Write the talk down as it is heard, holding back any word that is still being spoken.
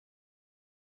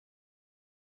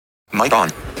Mic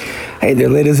on. Hey there,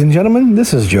 ladies and gentlemen.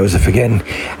 This is Joseph again.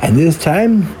 And this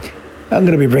time, I'm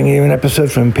going to be bringing you an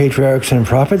episode from Patriarchs and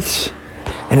Prophets.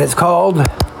 And it's called...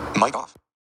 Mic off.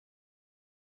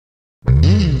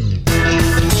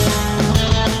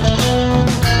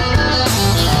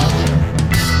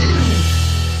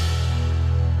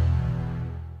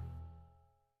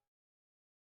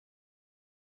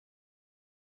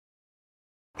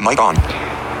 Mic on.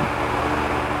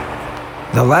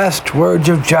 The Last Words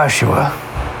of Joshua.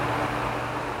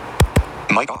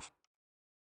 Mic off.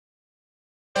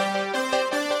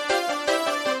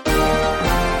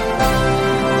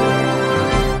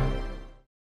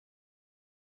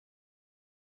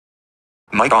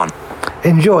 Mic on.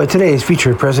 Enjoy today's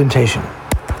featured presentation.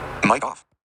 Mic off.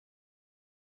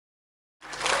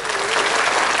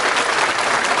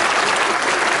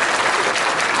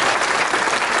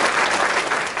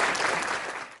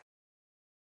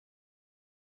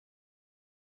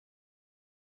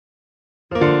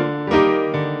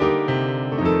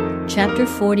 Chapter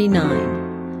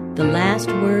 49, The Last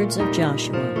Words of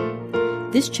Joshua.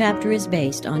 This chapter is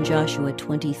based on Joshua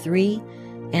 23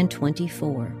 and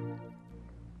 24.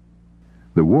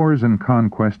 The wars and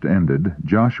conquest ended,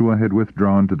 Joshua had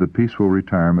withdrawn to the peaceful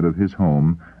retirement of his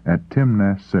home at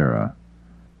Timnath-Serah.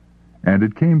 And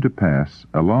it came to pass,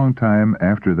 a long time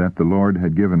after that the Lord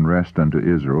had given rest unto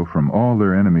Israel from all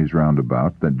their enemies round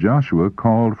about, that Joshua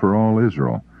called for all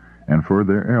Israel, and for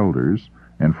their elders,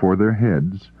 and for their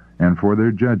heads, and for their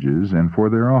judges, and for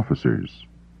their officers.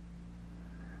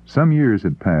 Some years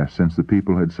had passed since the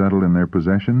people had settled in their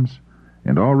possessions,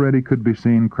 and already could be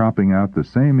seen cropping out the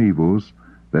same evils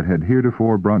that had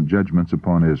heretofore brought judgments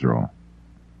upon Israel.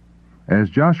 As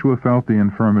Joshua felt the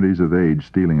infirmities of age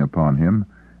stealing upon him,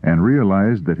 and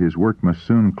realized that his work must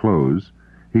soon close,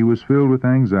 he was filled with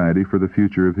anxiety for the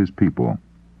future of his people.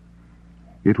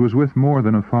 It was with more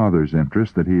than a father's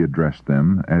interest that he addressed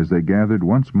them, as they gathered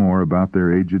once more about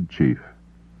their aged chief.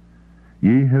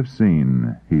 Ye have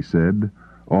seen, he said,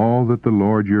 all that the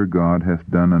Lord your God hath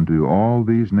done unto all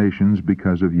these nations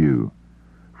because of you.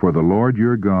 For the Lord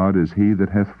your God is he that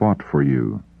hath fought for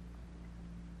you.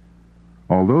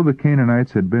 Although the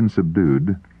Canaanites had been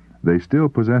subdued, they still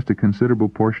possessed a considerable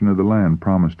portion of the land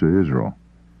promised to Israel.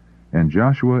 And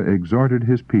Joshua exhorted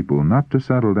his people not to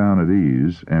settle down at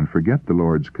ease and forget the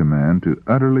Lord's command to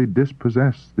utterly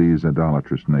dispossess these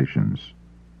idolatrous nations.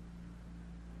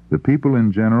 The people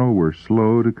in general were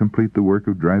slow to complete the work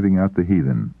of driving out the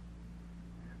heathen.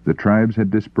 The tribes had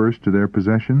dispersed to their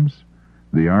possessions,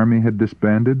 the army had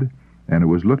disbanded, and it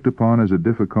was looked upon as a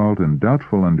difficult and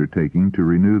doubtful undertaking to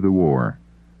renew the war.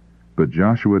 But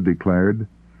Joshua declared,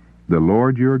 The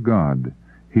Lord your God,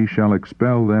 he shall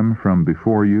expel them from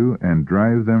before you, and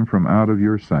drive them from out of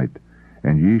your sight,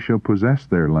 and ye shall possess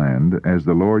their land, as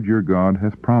the Lord your God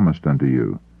hath promised unto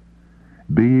you.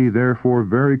 Be ye therefore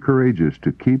very courageous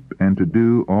to keep and to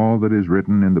do all that is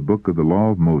written in the book of the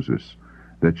law of Moses,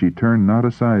 that ye turn not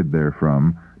aside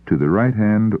therefrom, to the right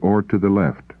hand or to the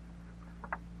left.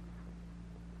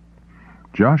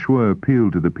 Joshua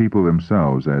appealed to the people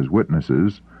themselves as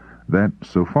witnesses that,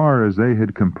 so far as they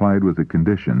had complied with the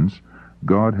conditions,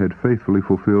 God had faithfully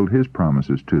fulfilled his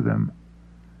promises to them.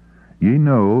 Ye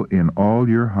know in all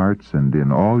your hearts and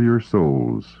in all your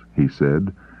souls, he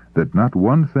said, that not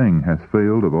one thing hath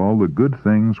failed of all the good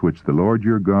things which the Lord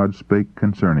your God spake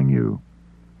concerning you.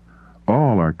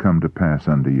 All are come to pass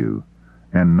unto you,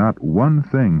 and not one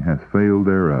thing hath failed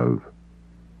thereof.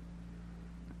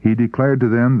 He declared to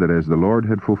them that as the Lord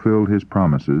had fulfilled his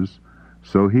promises,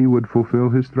 so he would fulfill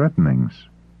his threatenings.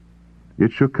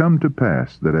 It shall come to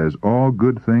pass that as all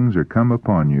good things are come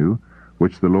upon you,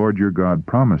 which the Lord your God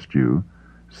promised you,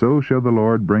 so shall the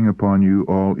Lord bring upon you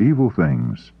all evil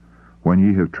things. When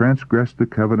ye have transgressed the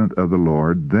covenant of the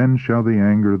Lord, then shall the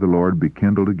anger of the Lord be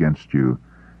kindled against you,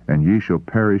 and ye shall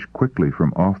perish quickly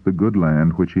from off the good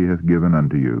land which he hath given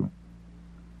unto you.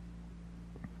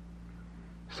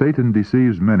 Satan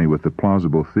deceives many with the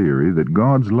plausible theory that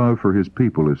God's love for his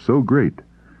people is so great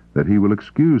that he will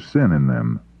excuse sin in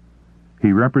them.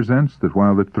 He represents that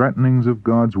while the threatenings of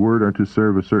God's word are to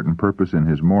serve a certain purpose in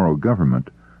his moral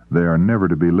government, they are never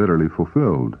to be literally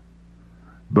fulfilled.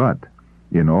 But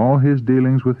in all his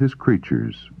dealings with his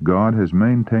creatures, God has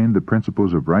maintained the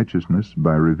principles of righteousness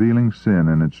by revealing sin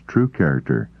in its true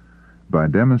character, by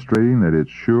demonstrating that its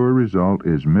sure result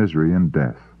is misery and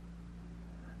death.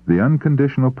 The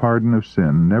unconditional pardon of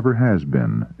sin never has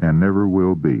been and never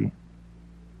will be.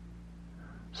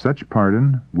 Such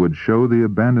pardon would show the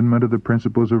abandonment of the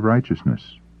principles of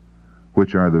righteousness,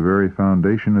 which are the very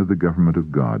foundation of the government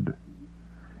of God.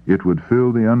 It would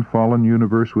fill the unfallen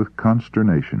universe with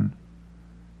consternation.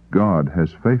 God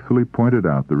has faithfully pointed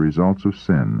out the results of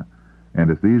sin,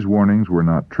 and if these warnings were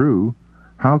not true,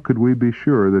 how could we be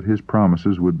sure that his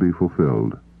promises would be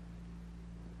fulfilled?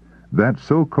 That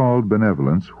so-called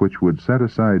benevolence which would set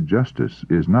aside justice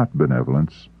is not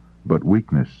benevolence, but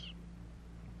weakness.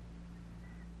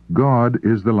 God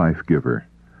is the life-giver.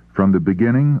 From the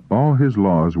beginning, all his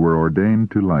laws were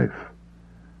ordained to life.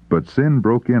 But sin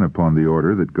broke in upon the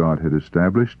order that God had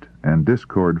established, and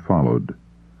discord followed.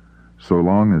 So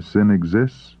long as sin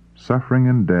exists, suffering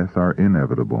and death are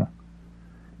inevitable.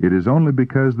 It is only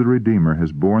because the Redeemer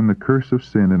has borne the curse of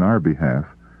sin in our behalf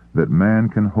that man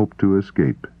can hope to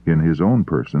escape, in his own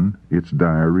person, its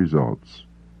dire results.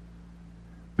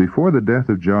 Before the death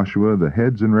of Joshua, the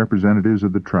heads and representatives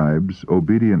of the tribes,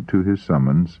 obedient to his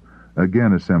summons,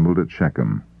 again assembled at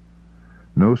Shechem.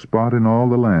 No spot in all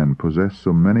the land possessed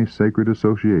so many sacred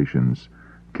associations,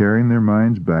 carrying their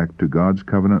minds back to God's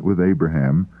covenant with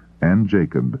Abraham and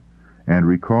Jacob, and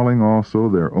recalling also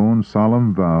their own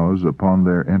solemn vows upon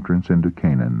their entrance into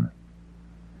Canaan.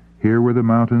 Here were the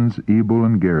mountains Ebal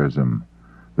and Gerizim,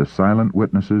 the silent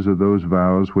witnesses of those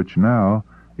vows which now,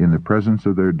 in the presence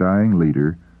of their dying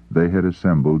leader, they had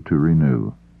assembled to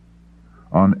renew.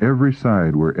 On every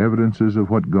side were evidences of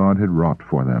what God had wrought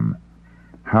for them,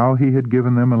 how he had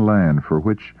given them a land for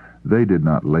which they did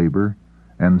not labor,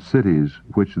 and cities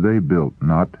which they built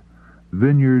not,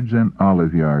 vineyards and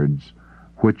olive yards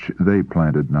which they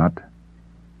planted not.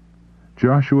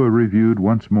 Joshua reviewed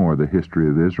once more the history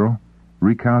of Israel,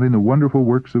 recounting the wonderful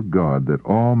works of God, that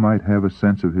all might have a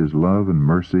sense of his love and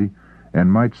mercy,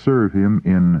 and might serve him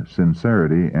in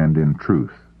sincerity and in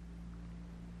truth.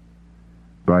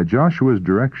 By Joshua's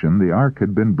direction, the ark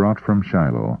had been brought from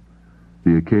Shiloh.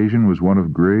 The occasion was one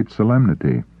of great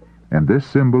solemnity, and this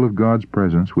symbol of God's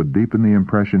presence would deepen the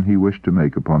impression he wished to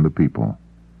make upon the people.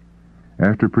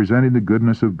 After presenting the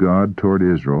goodness of God toward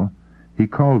Israel, he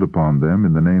called upon them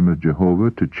in the name of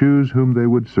Jehovah to choose whom they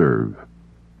would serve.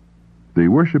 The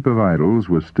worship of idols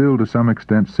was still to some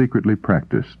extent secretly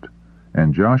practiced,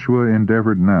 and Joshua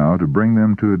endeavored now to bring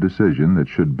them to a decision that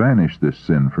should banish this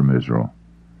sin from Israel.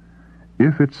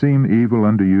 "If it seem evil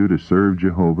unto you to serve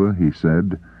Jehovah," he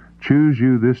said, "choose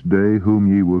you this day whom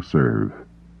ye will serve."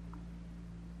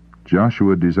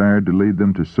 Joshua desired to lead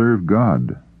them to serve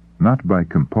God, not by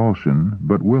compulsion,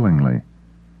 but willingly.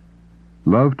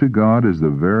 Love to God is the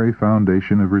very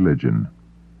foundation of religion.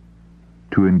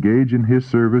 To engage in his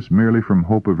service merely from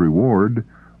hope of reward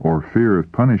or fear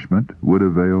of punishment would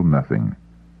avail nothing.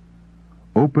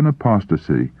 Open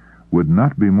apostasy would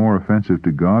not be more offensive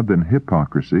to God than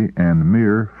hypocrisy and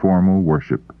mere formal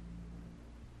worship.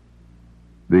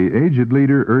 The aged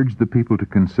leader urged the people to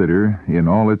consider, in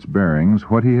all its bearings,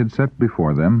 what he had set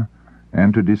before them,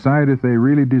 and to decide if they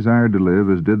really desired to live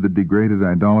as did the degraded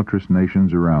idolatrous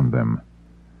nations around them.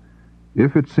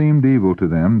 If it seemed evil to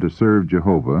them to serve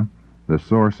Jehovah, the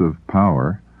source of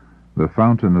power, the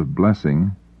fountain of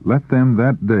blessing, let them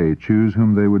that day choose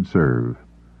whom they would serve.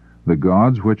 The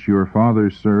gods which your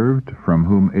fathers served, from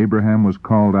whom Abraham was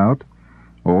called out,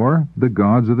 or the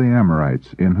gods of the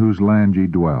Amorites, in whose land ye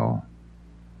dwell.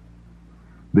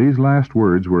 These last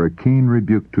words were a keen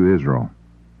rebuke to Israel.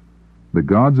 The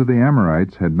gods of the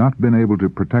Amorites had not been able to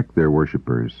protect their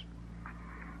worshippers.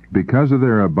 Because of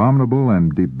their abominable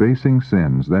and debasing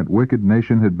sins, that wicked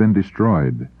nation had been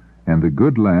destroyed, and the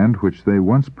good land which they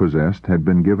once possessed had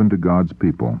been given to God's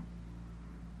people.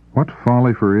 What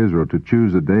folly for Israel to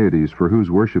choose the deities for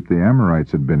whose worship the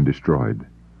Amorites had been destroyed.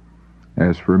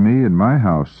 "As for me and my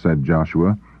house," said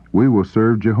Joshua, "we will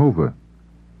serve Jehovah."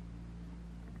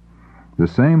 The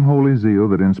same holy zeal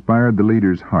that inspired the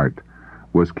leader's heart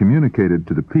was communicated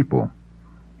to the people.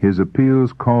 His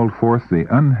appeals called forth the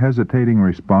unhesitating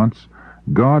response,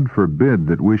 "God forbid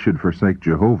that we should forsake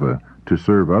Jehovah to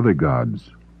serve other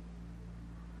gods."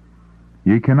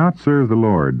 "Ye cannot serve the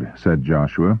Lord," said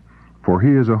Joshua, "for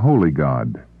he is a holy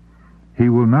God. He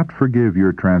will not forgive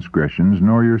your transgressions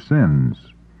nor your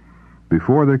sins."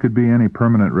 Before there could be any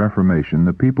permanent reformation,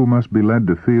 the people must be led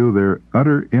to feel their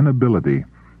utter inability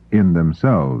in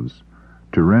themselves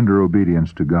to render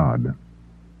obedience to God.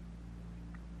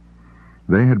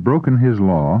 They had broken his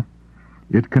law,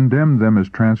 it condemned them as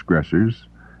transgressors,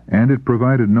 and it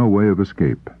provided no way of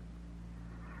escape.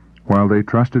 While they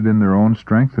trusted in their own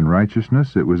strength and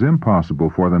righteousness, it was impossible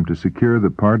for them to secure the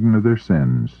pardon of their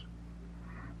sins.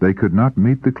 They could not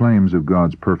meet the claims of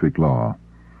God's perfect law,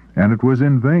 and it was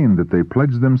in vain that they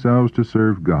pledged themselves to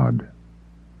serve God.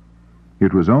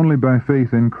 It was only by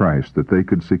faith in Christ that they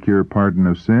could secure pardon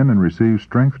of sin and receive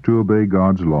strength to obey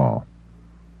God's law.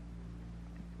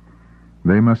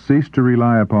 They must cease to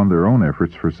rely upon their own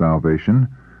efforts for salvation,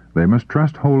 They must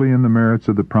trust wholly in the merits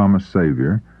of the promised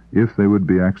Savior if they would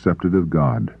be accepted of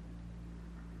God.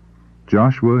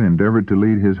 Joshua endeavored to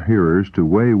lead his hearers to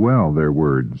weigh well their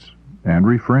words and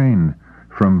refrain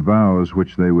from vows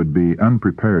which they would be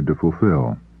unprepared to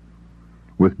fulfill.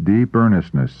 With deep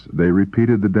earnestness they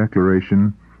repeated the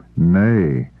declaration,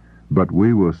 "Nay, but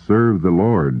we will serve the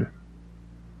Lord."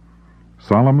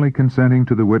 Solemnly consenting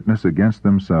to the witness against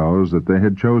themselves that they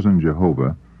had chosen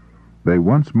Jehovah, they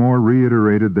once more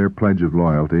reiterated their pledge of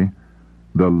loyalty,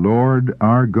 "The Lord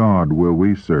our God will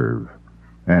we serve,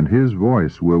 and His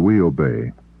voice will we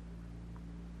obey."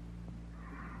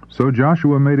 So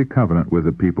Joshua made a covenant with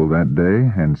the people that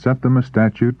day, and set them a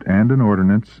statute and an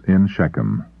ordinance in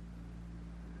Shechem.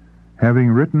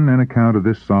 Having written an account of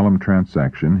this solemn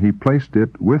transaction, he placed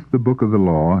it with the book of the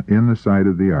law in the side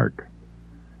of the ark.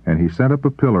 And he set up a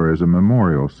pillar as a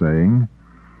memorial, saying,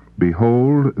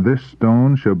 "Behold, this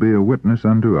stone shall be a witness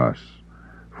unto us,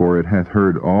 for it hath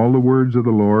heard all the words of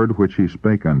the Lord which he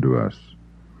spake unto us.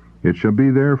 It shall be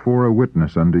therefore a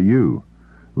witness unto you,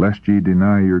 lest ye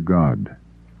deny your God."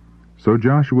 So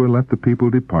Joshua let the people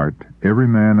depart, every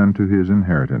man unto his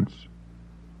inheritance.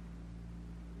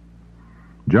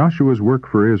 Joshua's work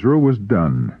for Israel was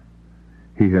done.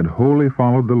 He had wholly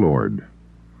followed the Lord.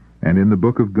 And in the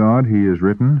book of God he is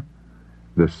written,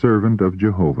 "The servant of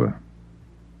Jehovah."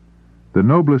 The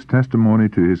noblest testimony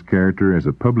to his character as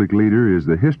a public leader is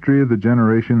the history of the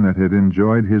generation that had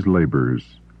enjoyed his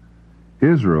labors.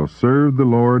 Israel served the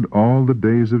Lord all the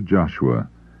days of Joshua,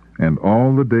 and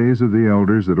all the days of the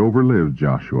elders that overlived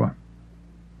Joshua.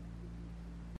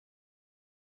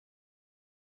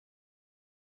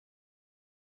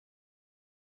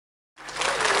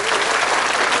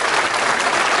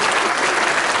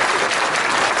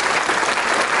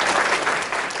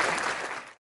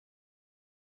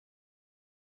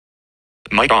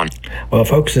 Mic on. Well,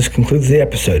 folks, this concludes the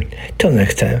episode. Till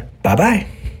next time, bye-bye.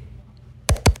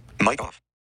 Mic off.